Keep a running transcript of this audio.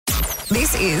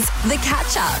This is The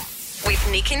Catch Up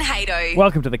with Nick and Hato.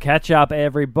 Welcome to the catch-up,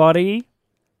 everybody.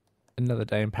 Another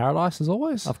day in paradise, as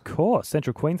always. Of course,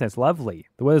 Central Queensland's lovely.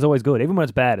 The weather's always good. Even when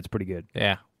it's bad, it's pretty good.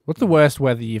 Yeah. What's the worst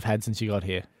weather you've had since you got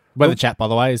here? Weather chat, by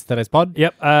the way, is today's pod.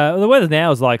 Yep. The weather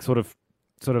now is like sort of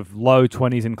low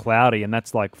 20s and cloudy, and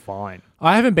that's like fine.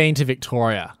 I haven't been to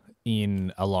Victoria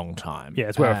in a long time. Yeah,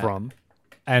 it's where I'm from.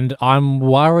 And I'm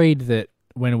worried that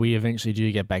when we eventually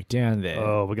do get back down there,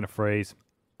 Oh, we're going to freeze.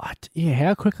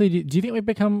 how quickly do you think we've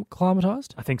become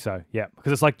acclimatized? I think so, yeah.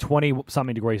 Because it's like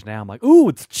 20-something degrees now. I'm like, ooh,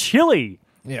 it's chilly.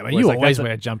 Yeah, Whereas, you like, always that's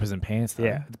wear jumpers and pants, though.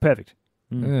 Yeah, it's perfect.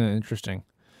 Interesting.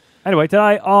 Anyway,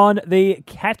 today on the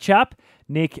catch-up,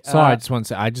 Nick... Sorry, I just want to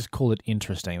say, I just called it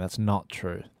interesting. That's not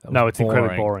true. That no, was it's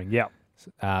incredibly boring, yeah.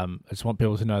 I just want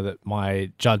people to know that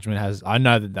my judgment I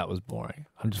know that was boring.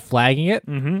 I'm just flagging it.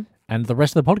 Mm-hmm. And the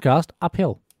rest of the podcast,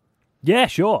 uphill. Yeah,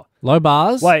 sure. Low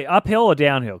bars. Wait, uphill or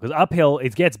downhill? Because uphill,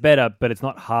 it gets better, but it's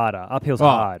not harder. Uphill's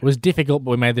hard. It was difficult,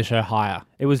 but we made the show higher.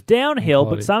 It was downhill, but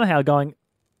Quality. somehow going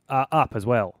up as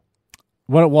well.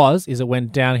 What it was is it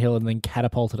went downhill and then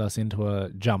catapulted us into a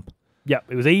jump. Yeah,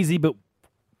 it was easy, but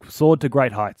soared to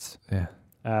great heights.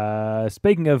 Yeah.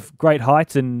 Speaking of great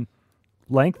heights and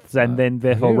lengths and then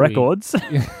therefore here we- records,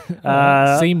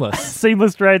 Seamless.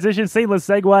 seamless transition, seamless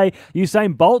segue.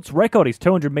 Usain Bolt's record, his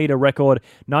 200-meter record,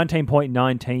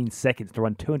 19.19 seconds to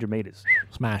run 200 meters.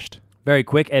 Smashed. Very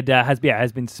quick. It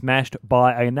has been smashed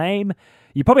by a name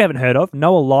you probably haven't heard of.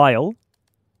 Noah Lyle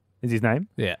is his name.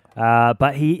 Yeah.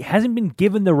 But he hasn't been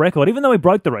given the record. Even though he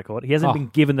broke the record, he hasn't been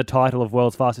given the title of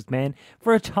world's fastest man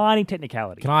for a tiny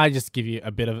technicality. Can I just give you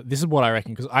a bit of... This is what I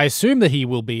reckon, because I assume that he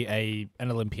will be an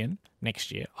Olympian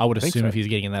next year. I would assume so. if he's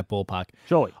getting in that ballpark.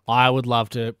 Surely. I would love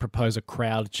to propose a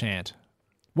crowd chant.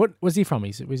 What was he from?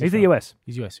 He's He's the US.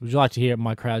 He's US. Would you like to hear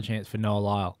my crowd chants for Noah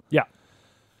Lyle? Yeah.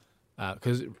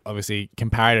 Because obviously,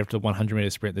 comparative to the 100-meter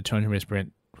sprint, the 200-meter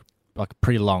sprint, like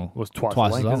pretty long. It was twice as the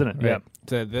length, long, isn't it? Yeah.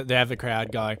 So they have the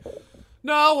crowd going,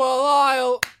 Noah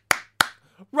Lyle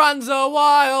runs a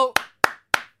while.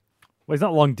 Well, he's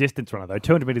not a long distance runner, though.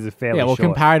 200 meters is fairly Yeah, well, short.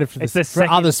 comparative to It's the for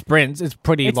second- other sprints, it's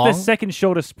pretty It's long. the second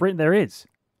shortest sprint there is.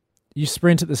 You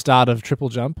sprint at the start of triple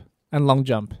jump and long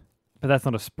jump. But that's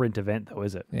not a sprint event, though,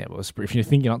 is it? Yeah, well, if you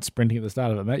think you're not sprinting at the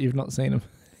start of it, mate, you've not seen him.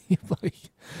 You're like,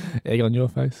 egg on your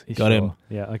face. Got Sure. him.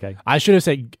 Yeah, okay. I should have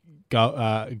said go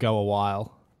a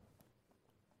while.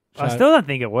 I still don't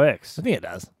think it works. I think it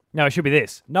does. No, it should be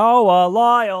this. Noah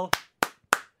Lyle,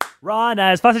 run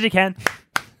as fast as you can.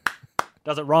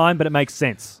 Doesn't rhyme, but it makes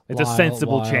sense. It's a Lyle,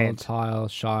 sensible Lyle, chant. Tile,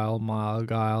 shile, mile,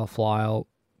 guile, flyle,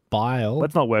 bile.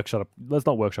 Let's not workshop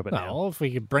it now. No, if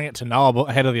we could bring it to Noah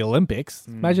ahead of the Olympics,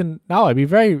 imagine Noah. He'd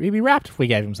be rapt if we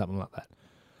gave him something like that.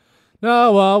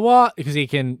 Noah, what? Because he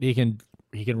can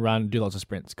run, do lots of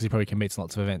sprints because he probably competes in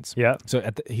lots of events. Yeah. So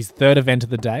at his third event of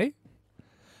the day,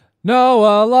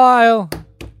 Noah Lyle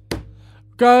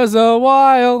goes a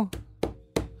while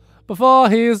before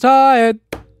he's tired.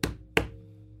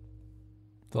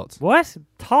 Thoughts? What?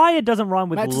 Tired doesn't rhyme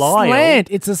with That's Lyle. a slant.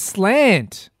 It's a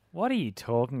slant. What are you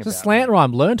talking It's about? a slant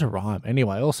rhyme. Learn to rhyme.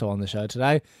 Anyway, also on the show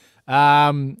today,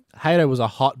 Hato was a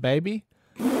hot baby.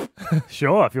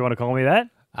 Sure, if you want to call me that.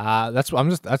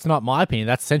 That's not my opinion.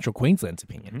 That's Central Queensland's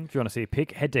opinion. If you want to see a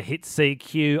pic, head to Hit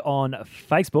CQ on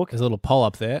Facebook. There's a little poll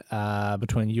up there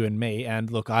between you and me. And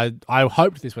look, I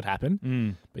hoped this would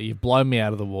happen, but you've blown me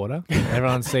out of the water.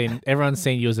 Everyone's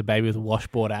seen you as a baby with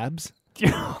washboard abs.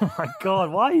 Oh my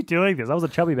God, why are you doing this? I was a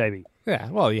chubby baby. Yeah,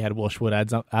 well, you had washboard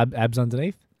abs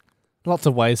underneath. Lots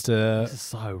of ways to This is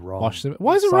so wrong. wash them.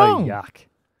 Why is it so wrong? Yuck.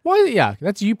 Why is it yuck?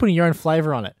 That's you putting your own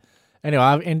flavour on it. Anyway,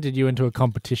 I've entered you into a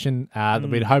competition that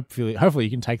we'd hopefully you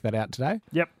can take that out today.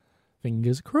 Yep.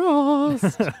 Fingers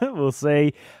crossed. We'll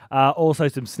see. Also,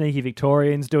 some sneaky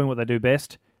Victorians doing what they do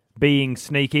best, being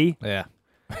sneaky. Yeah.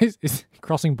 Is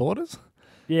crossing borders?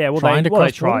 Yeah, well, Trying they to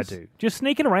cross try borders? to. Just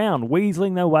sneaking around,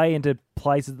 weaseling their way into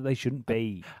places that they shouldn't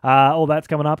be. All that's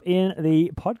coming up in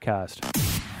the podcast.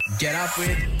 Get up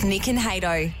with Nick and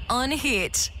Hato on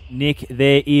Hit. Nick,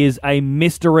 there is a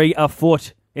mystery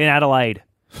afoot in Adelaide,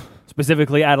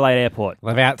 specifically Adelaide Airport.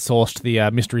 They've outsourced the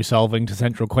mystery solving to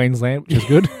Central Queensland, which is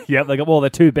good. Yep, they got their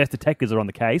two best detectives are on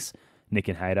the case. Nick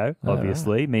and Hato,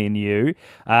 obviously, me and you.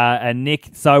 And Nick,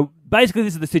 so basically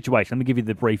this is the situation. Let me give you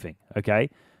the briefing, okay?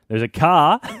 There's a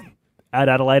car at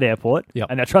Adelaide Airport. Yep.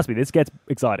 And now, trust me, this gets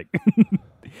exciting.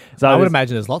 So I would there's-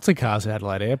 imagine there's lots of cars at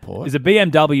Adelaide Airport. There's a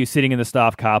BMW sitting in the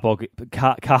staff car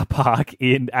park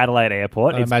in Adelaide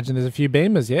Airport. I imagine there's a few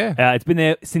Beamers, yeah. It's been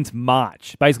there since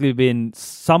March. Basically, been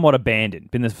somewhat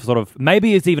abandoned. Been there for sort of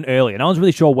maybe it's even earlier. No one's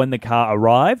really sure when the car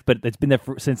arrived, but it's been there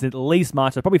since at least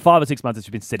March. So probably 5 or 6 months. It's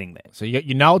been sitting there. So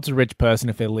you know it's a rich person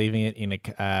if they're leaving it in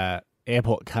a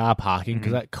airport car parking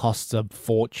because that costs a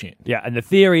fortune. Yeah, and the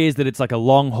theory is that it's like a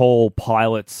long haul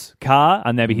pilot's car,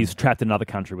 and maybe he's trapped in another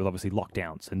country with obviously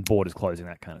lockdowns and borders closing,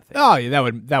 that kind of thing. Oh, yeah,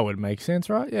 that would make sense,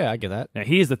 right? Yeah, I get that. Now,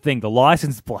 here's the thing: the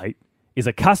license plate is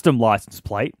a custom license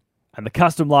plate, and the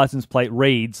custom license plate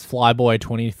reads Flyboy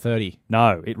 2030.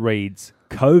 no, it reads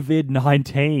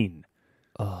COVID-19,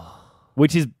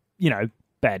 which is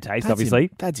bad taste. Obviously,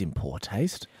 That's in poor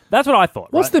taste. that's what I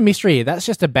thought. What's right? the mystery here? That's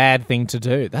just a bad thing to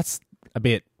do. That's a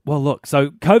bit. Well, look, so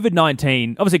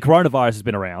COVID-19, obviously coronavirus has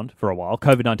been around for a while,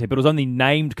 COVID-19, but it was only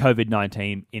named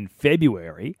COVID-19 in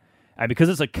February. And because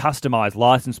it's a customized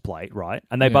license plate, right?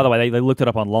 And they, by the way, they looked it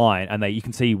up online and you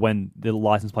can see when the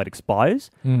license plate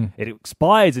expires. It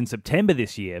expires in September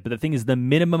this year. But the thing is, the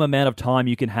minimum amount of time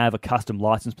you can have a custom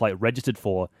license plate registered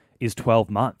for is 12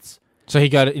 months. So he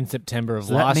got it in September of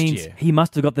So that last means year. he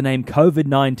must have got the name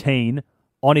COVID-19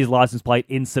 on his license plate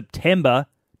in September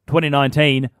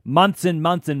 2019, months and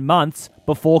months and months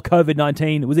before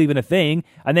COVID-19 was even a thing.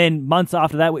 And then months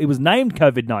after that, it was named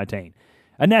COVID-19.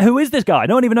 And now who is this guy?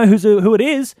 No one even knows who it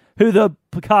is, who the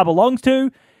car belongs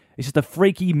to. It's just a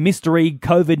freaky mystery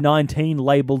COVID-19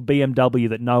 labeled BMW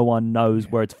that no one knows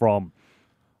where it's from.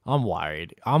 I'm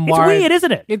worried. It's weird,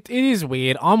 isn't it? It is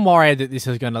weird. I'm worried that this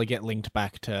is going to get linked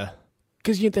back to...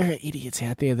 Because there are idiots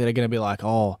out there that are going to be like,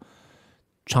 oh,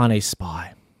 Chinese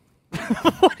spy.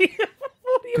 What do you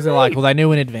Because they're like, well, they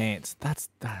knew in advance. That's...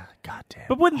 goddamn.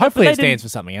 But wouldn't- Hopefully but it they stands didn't- for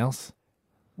something else.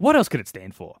 What else could it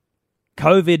stand for?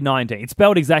 COVID-19. It's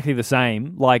spelled exactly the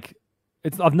same. Like,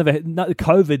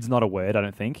 COVID's not a word, I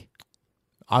don't think.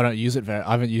 I don't use it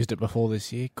I haven't used it before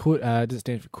this year. Does it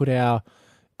stand for could our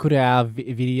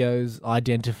videos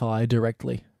identify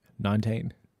directly?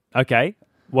 19. Okay.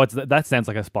 What's that? That sounds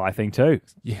like a spy thing too.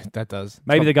 Yeah, that does.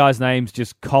 Maybe the guy's name's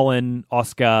just Colin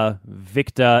Oscar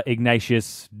Victor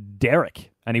Ignatius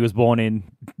Derrick, and he was born in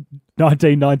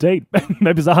 1919.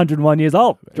 Maybe he's 101 years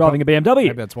old, driving a BMW.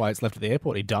 Maybe that's why it's left at the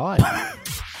airport. He died.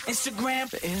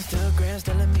 Instagram's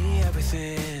telling me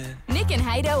everything. Nick and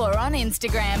Hato are on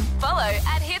Instagram. Follow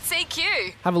at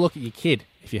HitsEQ. Have a look at your kid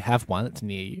if you have one that's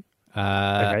near you.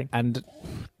 Okay. And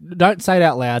don't say it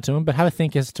out loud to them, but have a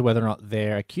think as to whether or not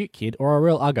they're a cute kid or a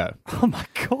real uggo. Oh my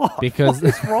God. Because-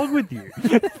 what is wrong with you?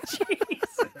 Jesus.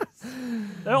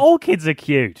 All kids are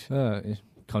cute.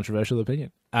 Controversial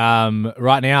opinion.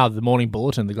 Right now, the Morning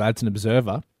Bulletin, the Gladstone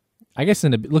Observer, I guess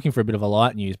looking for a bit of a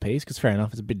light news piece, because fair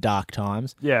enough, it's a bit dark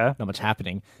times. Yeah. Not much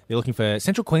happening. They're looking for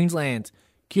Central Queensland,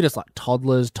 cutest like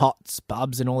toddlers, tots,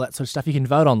 bubs, and all that sort of stuff. You can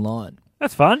vote online.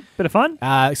 That's fun. Bit of fun.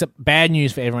 Except bad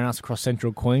news for everyone else across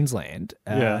Central Queensland.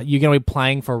 Yeah. You're going to be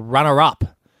playing for runner-up.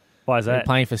 Why is You're that?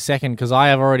 playing for second because I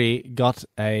have already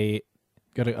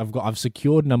I've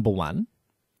secured number one.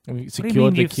 I've What do you secured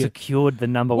mean the you've cute. secured the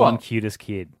number Well- one cutest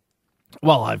kid?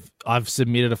 Well, I've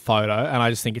submitted a photo and I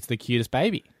just think it's the cutest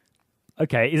baby.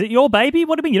 Okay, is it your baby?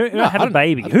 What do you mean? You don't No, have I a don't-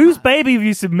 baby. I don't- Whose baby have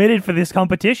you submitted for this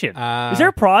competition? Is there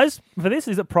a prize for this?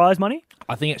 Is it prize money?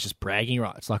 I think it's just bragging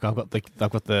rights. Like I've got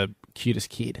the cutest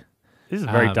kid. This is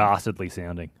very dastardly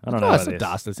sounding. I don't know No, about it's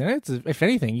not this. dastard. If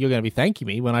anything, you're going to be thanking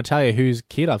me when I tell you whose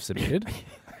kid I've submitted.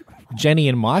 Jenny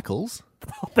and Michael's.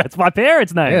 That's my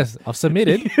parents' name. Yes, I've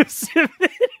submitted.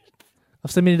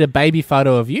 I've submitted a baby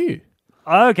photo of you.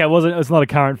 Okay, it's not a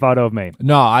current photo of me.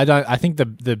 No, I don't. I think the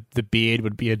beard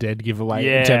would be a dead giveaway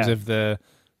Yeah. in terms of the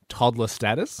toddler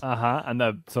status. And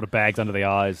the sort of bags under the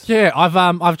eyes. Yeah,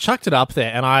 I've chucked it up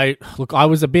there, and I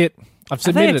was a bit. I've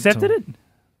Have they submitted accepted it. it?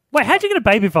 Wait, how'd you get a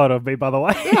baby photo of me, by the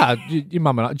way? Yeah, your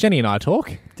mum and I, Jenny and I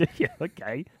talk. Yeah,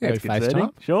 okay. Yeah, That's we concerning.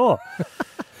 FaceTime. Sure.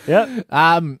 Yeah.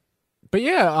 But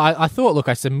yeah, I thought, look,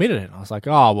 I submitted it. I was like,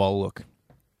 oh well, look,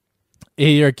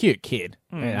 you're a cute kid.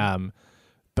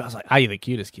 But I was like, are you the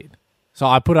cutest kid? So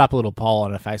I put up a little poll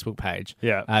on a Facebook page.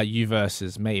 Yeah. You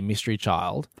versus me, mystery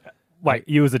child. Wait,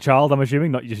 you as a child, I'm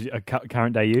assuming, not just a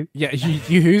current day you? Yeah,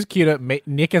 you who's cuter,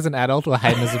 Nick as an adult or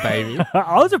Hayden as a baby?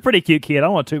 I was a pretty cute kid. I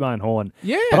want to toot my own horn.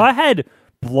 Yeah. But I had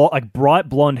bright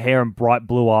blonde hair and bright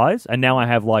blue eyes, and now I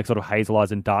have like sort of hazel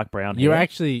eyes and dark brown hair.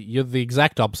 You're the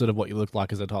exact opposite of what you looked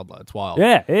like as a toddler. It's wild.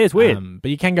 Yeah, it is weird. But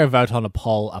you can go vote on a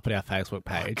poll up at our Facebook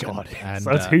page. God. and,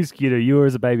 So it's who's cuter, you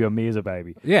as a baby or me as a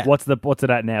baby? Yeah. What's it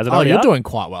at now? Is it oh, already you're up? doing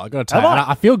quite well. I got to tell Am you, I?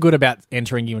 And I feel good about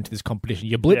entering you into this competition.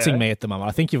 You're blitzing Yeah. me at the moment.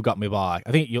 I think you've got me by.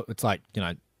 I think it's like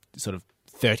sort of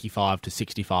 35 to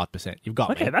 65%. You've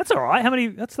got Okay, me. that's all right. How many?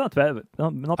 That's not bad,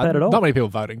 but not bad at all. Not many people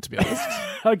voting, to be honest.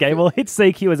 Okay, well, hit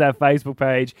CQ as our Facebook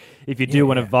page if you do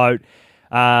want to vote.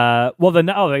 Well,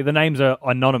 the names are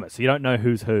anonymous, so you don't know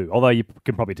who's who, although you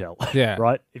can probably tell. Yeah.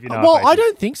 Right? If you know our Well, I faces.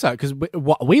 don't think so, because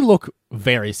we look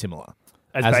very similar.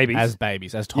 As babies? As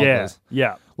babies, as Yeah, toddlers.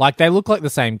 yeah. Like, they look like the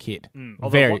same kid. Although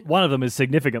Very. one of them is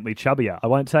significantly chubbier. I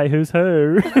won't say who's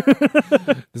who.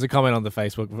 There's a comment on the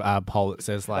Facebook poll that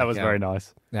says, like... That was very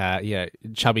nice. Yeah,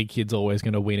 chubby kid's always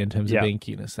going to win in terms Yeah. of being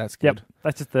cuteness. That's Yep, good.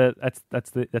 that's just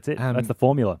that's it. That's the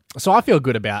formula. So I feel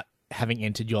good about having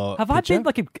entered your Have picture. I been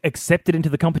like accepted into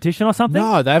the competition or something?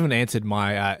 No, they haven't answered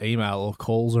my email or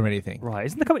calls or anything. Right?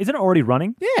 Isn't it already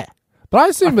running? Yeah. But I I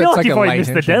assume feel it's like like you've a already late missed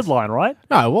the entrance. deadline, right?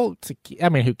 No, well, I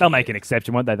mean, who They'll cares? make an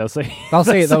exception, won't they? They'll see. They'll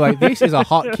see it. They're like, this is a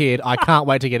hot kid. I can't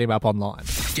wait to get him up online.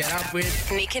 Get up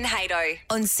with Nick and Hato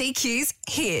on CQ's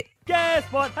Hit. Guess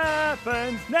what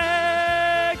happens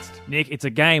next? Nick, it's a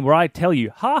game where I tell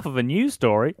you half of a news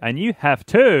story and you have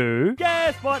to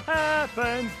guess what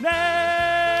happens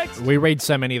next. We read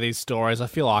so many of these stories. I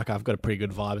feel like I've got a pretty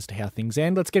good vibe as to how things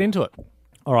end. Let's get into it.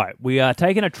 All right, we are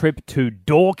taking a trip to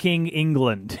Dorking,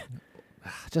 England.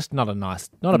 Just not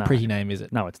a pretty name, is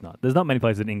it? No, it's not. There's not many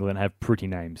places in England that have pretty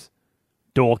names.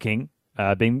 Dorking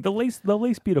being the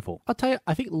least beautiful. I'll tell you,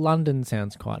 I think London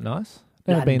sounds quite nice.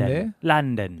 Never been there.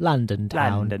 London. London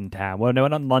town. London town. Well, no, we're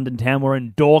not in London town. We're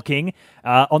in Dorking.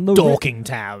 On the Dorking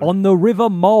town. on the River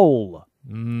Mole.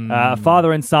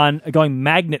 Father and son are going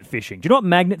magnet fishing. Do you know what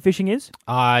magnet fishing is?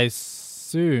 I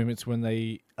assume it's when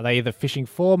are they either fishing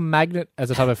for magnet as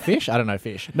a type of fish? I don't know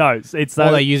fish. No, it's Or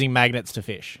are they using magnets to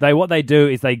fish? what they do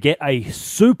is they get a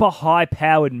super high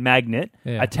powered magnet,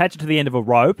 Yeah. attach it to the end of a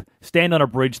rope, stand on a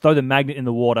bridge, throw the magnet in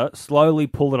the water, slowly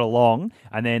pull it along,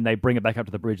 and then they bring it back up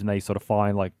to the bridge and they sort of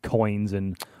find like coins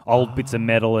and old bits of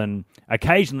metal, and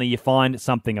occasionally you find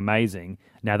something amazing.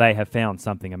 Now they have found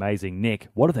something amazing. Nick,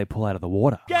 what do they pull out of the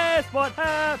water? Guess what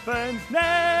happens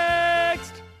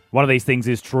next? One of these things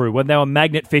is true. When they were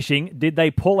magnet fishing, did they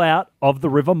pull out of the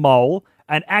River Mole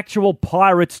an actual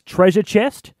pirate's treasure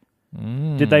chest?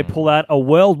 Did they pull out a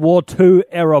World War II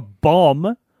era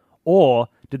bomb? Or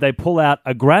did they pull out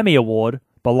a Grammy Award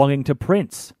belonging to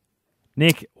Prince?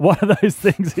 Nick, one of those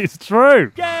things is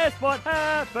true. Guess what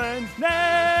happens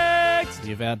next?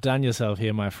 You've outdone yourself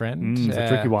here, my friend. It's a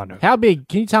tricky one. How big?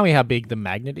 Can you tell me how big the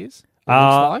magnet is? It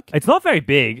looks like? It's not very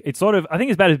big. It's sort of, I think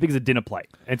it's about as big as a dinner plate.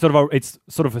 It's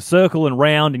sort of a circle and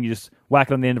round, and you just whack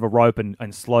it on the end of a rope and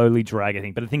slowly drag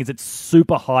it. But the thing is, it's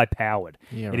super high powered.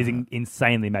 Yeah, It is right.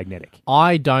 insanely magnetic.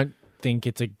 I don't think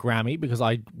it's a Grammy because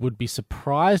I would be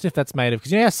surprised if that's made of.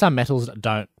 Because you know how some metals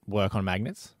don't work on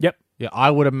magnets? Yep. Yeah,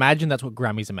 I would imagine that's what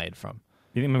Grammys are made from.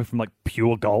 You think maybe from like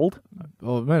pure gold?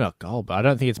 Well, maybe not gold, but I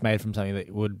don't think it's made from something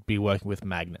that would be working with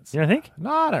magnets. You don't think?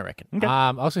 No, I don't reckon. Okay.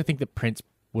 I also think that Prince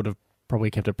would have probably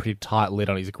kept a pretty tight lid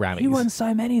on his Grammys. He won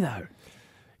so many though.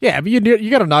 Yeah, but you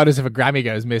got to notice if a Grammy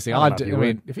goes missing. I don't know if you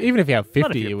mean, even if you have 50,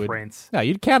 Not if you're you would. Prince. No,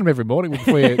 you'd count them every morning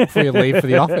before you leave for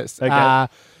the office. Okay.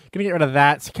 Gonna get rid of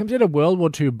that. So it comes in a World War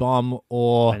II bomb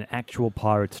or An actual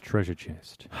pirate's treasure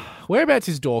chest. whereabouts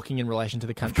is Dorking in relation to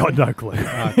the country? Got no clue.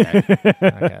 Okay.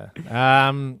 Okay.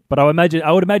 But I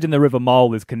would imagine the River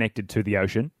Mole is connected to the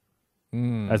ocean,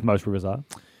 as most rivers are.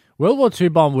 World War II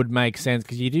bomb would make sense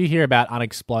because you do hear about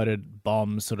unexploded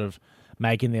bombs sort of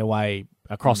making their way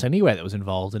across anywhere that was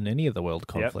involved in any of the world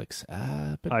conflicts.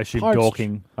 But I assume pirates-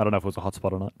 Dorking. I don't know if it was a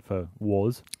hotspot or not for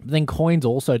wars. But then coins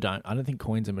also don't. I don't think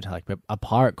coins are metallic, but a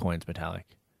pirate coin's metallic.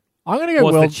 I'm going to go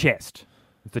Well, world. it's the chest.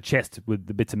 It's the chest with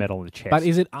the bits of metal in the chest. But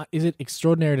is it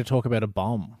extraordinary to talk about a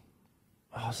bomb?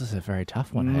 Oh, this is a very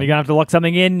tough one. You're hey? going to have to lock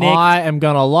something in, Nick. I am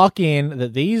going to lock in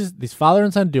that this father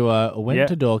and son duo went Yeah.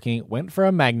 to Dorking, went for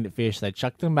a magnet fish. They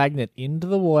chucked the magnet into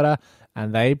the water,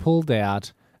 and they pulled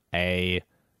out a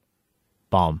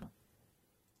bomb.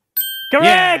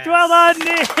 Correct! Yes. Well done,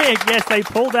 Nick! Yes, they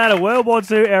pulled out a World War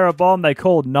II era bomb they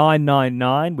called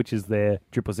 999, which is their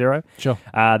 000. Sure.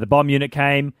 The bomb unit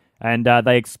came and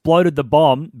they exploded the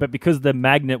bomb, but because the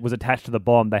magnet was attached to the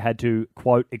bomb, they had to,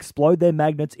 quote, explode their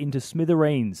magnets into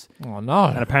smithereens. Oh no!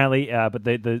 And apparently, but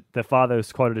the father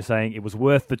was quoted as saying it was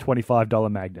worth the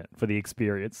 $25 magnet for the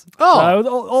experience. Oh. So it was,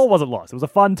 all wasn't lost. It was a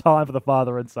fun time for the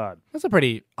father and son. That's a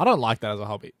pretty. I don't like that as a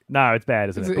hobby. No, it's bad,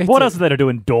 isn't it? It's- But it's what a- else is there to do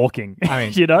in Dorking? I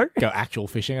mean, you know? Go actual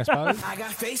fishing, I suppose. I got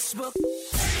Facebook.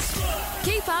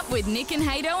 Keep up with Nick and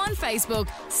Hato on Facebook.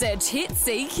 Search Hit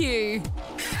CQ.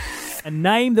 A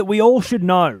name that we all should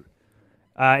know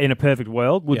in a perfect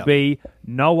world would Yep. be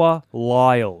Noah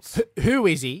Lyles. Who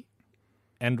is he,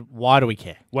 and why do we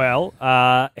care? Well,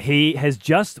 he has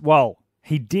just,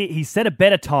 he set a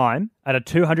better time at a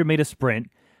 200-meter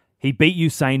sprint. He beat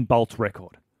Usain Bolt's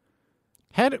record.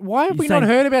 Why have we Usain- not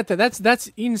heard about that? That's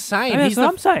insane. That's what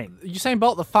I'm saying. Usain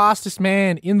Bolt, the fastest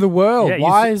man in the world. Yeah,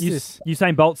 Why is this?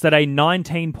 Usain Bolt set a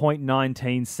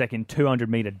 19.19 second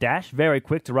 200-meter dash. Very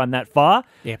quick to run that far.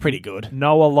 Yeah, pretty good.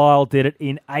 Noah Lyle did it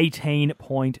in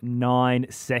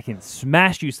 18.9 seconds.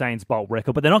 Smashed Usain Bolt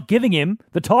record, but they're not giving him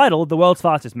the title of the world's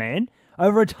fastest man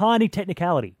over a tiny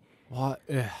technicality. What?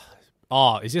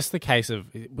 Oh, is this the case of,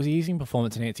 was he using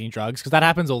performance-enhancing drugs? Because that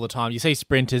happens all the time. You see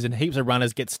sprinters and heaps of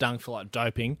runners get stung for like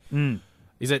doping.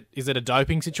 Is it a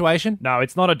doping situation? No,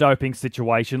 it's not a doping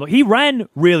situation. Look, he ran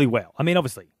really well. I mean,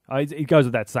 obviously, it goes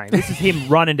with that saying. This is him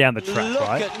running down the track, Look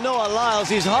right? at Noah Lyles.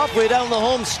 He's halfway down the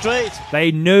home straight.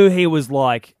 They knew he was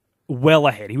like well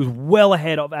ahead. He was well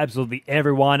ahead of absolutely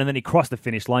everyone, and then he crossed the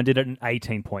finish line, did it in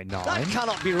 18.9. That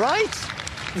cannot be right.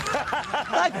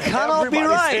 That cannot be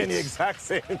right. Saying the exact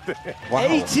same thing.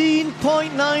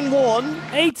 18.91.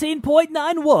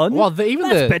 18.91? Well,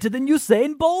 That's better than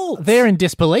Usain Bolt. They're in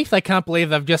disbelief. They can't believe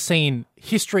they've just seen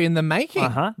history in the making.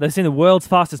 Uh-huh. They've seen the world's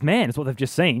fastest man. Is what they've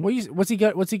just seen. What's he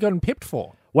gotten pipped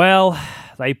for? Well,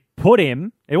 they put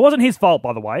him... It wasn't his fault,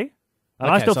 by the way.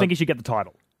 And I Okay, still so- think he should get the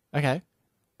title. Okay.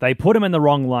 They put him in the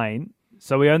wrong lane,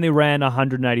 so he only ran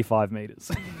 185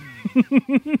 metres.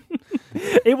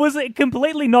 It was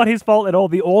completely not his fault at all.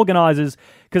 The organisers,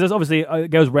 because obviously it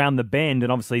goes round the bend,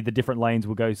 and obviously the different lanes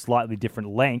will go slightly different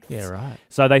lengths. Yeah, right.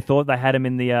 So they thought they had him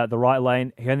in the right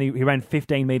lane. He ran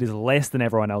 15 metres less than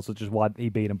everyone else, which is why he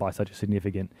beat him by such a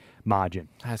significant margin.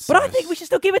 But I think we should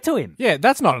still give it to him. Yeah,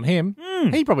 that's not on him.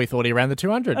 He probably thought he ran the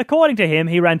 200. According to him,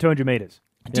 he ran 200 metres.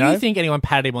 Do you think anyone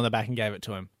patted him on the back and gave it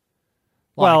to him?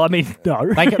 Well, I mean,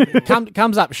 no.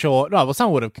 Comes up short. No, well,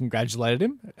 someone would have congratulated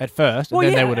him at first, and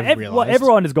then they would have realised.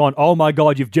 Everyone has gone, oh my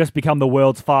God, you've just become the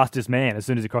world's fastest man as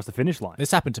soon as you cross the finish line.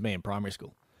 This happened to me in primary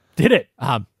school. Did it?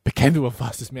 Became the world's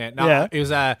fastest man. No, Yeah. it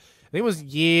was I think it was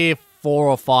year 4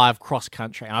 or 5 cross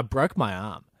country, and I broke my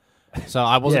arm, so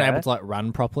I wasn't Yeah. able to like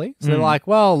run properly. So they're like,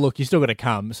 well, look, you still got to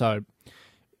come, so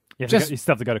You Just- you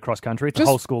still have to go to cross country. It's a just-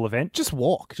 whole school event. just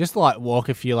walk, walk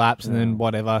a few laps, and then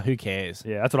whatever. Who cares?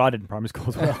 Yeah, that's what I did in primary school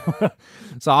as well.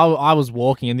 So I was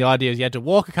walking, and the idea is you had to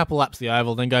walk a couple laps of the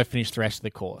oval, then go finish the rest of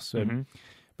the course.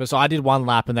 But so I did one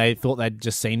lap, and they thought they'd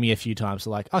just seen me a few times.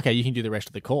 So like, okay, you can do the rest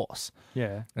of the course.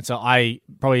 Yeah. And so I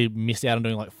probably missed out on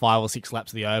doing like 5 or 6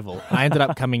 laps of the oval. I ended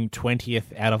up coming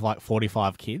 20th out of like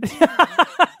 45 kids.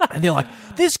 And they're like,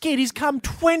 this kid, he's come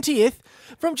 20th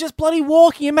from just bloody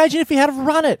walking. Imagine if he had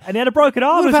run it. And he had a broken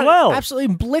arm Would as have well.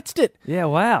 Absolutely blitzed it. Yeah,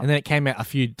 wow. And then it came out a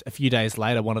few days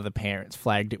later. One of the parents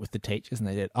flagged it with the teachers, and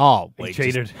they said, "Oh, He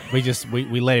cheated.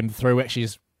 We let him through." Actually,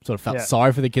 just sort of felt Yeah.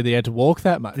 sorry for the kid that he had to walk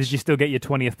that much. Did you still get your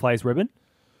 20th place ribbon?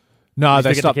 No, you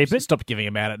they still get to keep it? stopped giving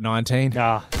him out at 19.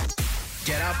 Ah.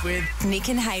 Get up with Nick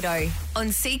and Hato on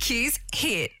CQ's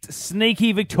Hit.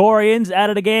 Sneaky Victorians at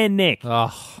it again, Nick.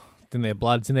 Oh, it's in their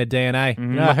blood, it's in their DNA. You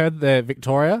know, I heard that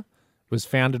Victoria was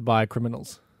founded by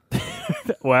criminals.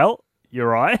 Well, you're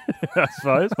right, I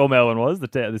suppose. Well, Melbourne was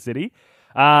the city.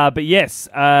 But yes,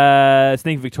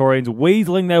 Sneaky Victorians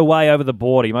weaseling their way over the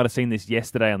border. You might have seen this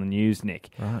yesterday on the news, Nick.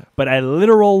 Right. But a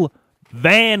literal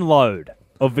van load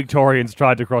of Victorians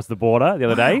tried to cross the border the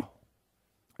other day.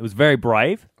 It was very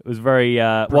brave. It was very...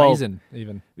 Brazen,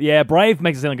 even. Yeah, brave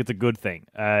makes it sound like it's a good thing.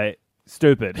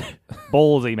 Stupid.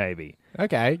 Ballsy, maybe.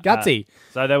 Okay, gutsy.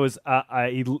 So there was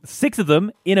 6 of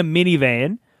them in a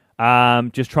minivan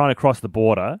just trying to cross the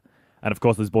border. And, of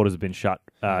course, those borders have been shut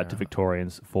to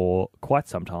Victorians for quite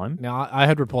some time. Now, I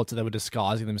heard reports that they were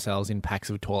disguising themselves in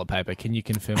packs of toilet paper. Can you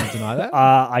confirm or deny that?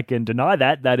 I can deny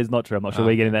that. That is not true. I'm not sure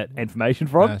where you're getting that information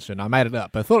from. Sure, no, I made it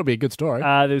up, but I thought it'd be a good story.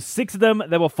 There's 6 of them.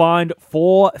 They were fined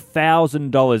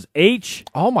 $4,000 each.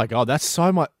 Oh my God, that's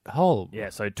so much. Oh, Yeah,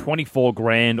 so 24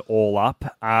 grand all up.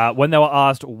 When they were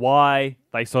asked why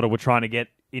they sort of were trying to get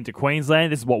into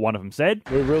Queensland, this is what one of them said.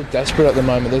 We're real desperate at the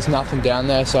moment. There's nothing down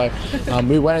there, so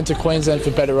we went into Queensland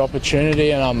for better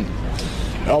opportunity, and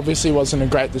obviously wasn't a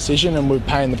great decision, and we're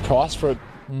paying the price for it.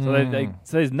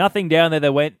 So there's nothing down there.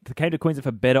 They came to Queensland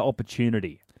for better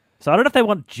opportunity. So I don't know if they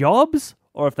want jobs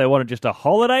or if they wanted just a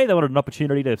holiday. They wanted an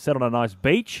opportunity to sit on a nice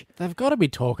beach. they've got to be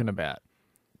talking about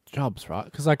jobs, right?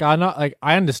 Because I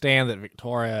understand that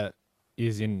Victoria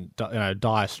is in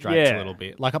dire straits a Yeah. little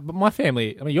bit. Like, but my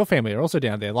family, I mean, your family are also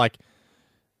down there. Like,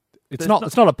 it's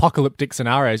not apocalyptic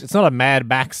scenarios. It's not a Mad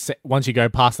Max once you go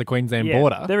past the Queensland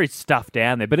border. There is stuff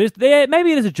down there, but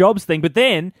maybe it is a jobs thing. But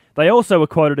then they also were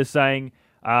quoted as saying,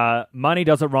 "Money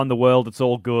doesn't run the world; it's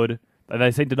all good." And they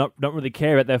seem to not really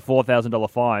care about their $4,000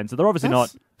 fine, so they're obviously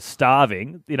not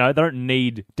starving. You know, they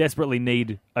don't desperately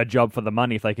need a job for the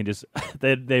money if they can just.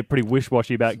 They're pretty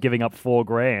wish-washy about giving up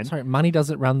 $4,000. Sorry, money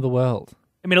doesn't run the world.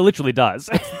 I mean, it literally does.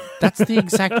 That's the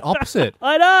exact opposite.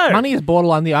 I know. Money is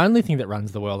borderline the only thing that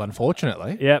runs the world,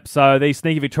 unfortunately. Yep, so these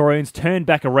sneaky Victorians turned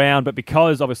back around, but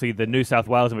because obviously the New South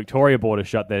Wales and Victoria border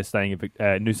shut, they're staying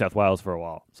in New South Wales for a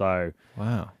while. So,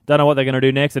 Wow. don't know what they're going to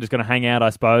do next. They're just going to hang out, I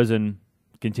suppose, and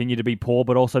continue to be poor,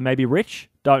 but also maybe rich.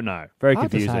 Don't know. Very Hard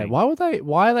to say. confusing.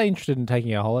 Why are they interested in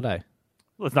taking a holiday?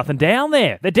 Well, there's nothing down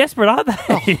there. They're desperate, aren't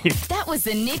they? That was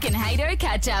the Nick and Hato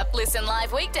catch up. Listen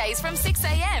live weekdays from 6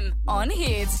 a.m. on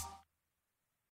Hit.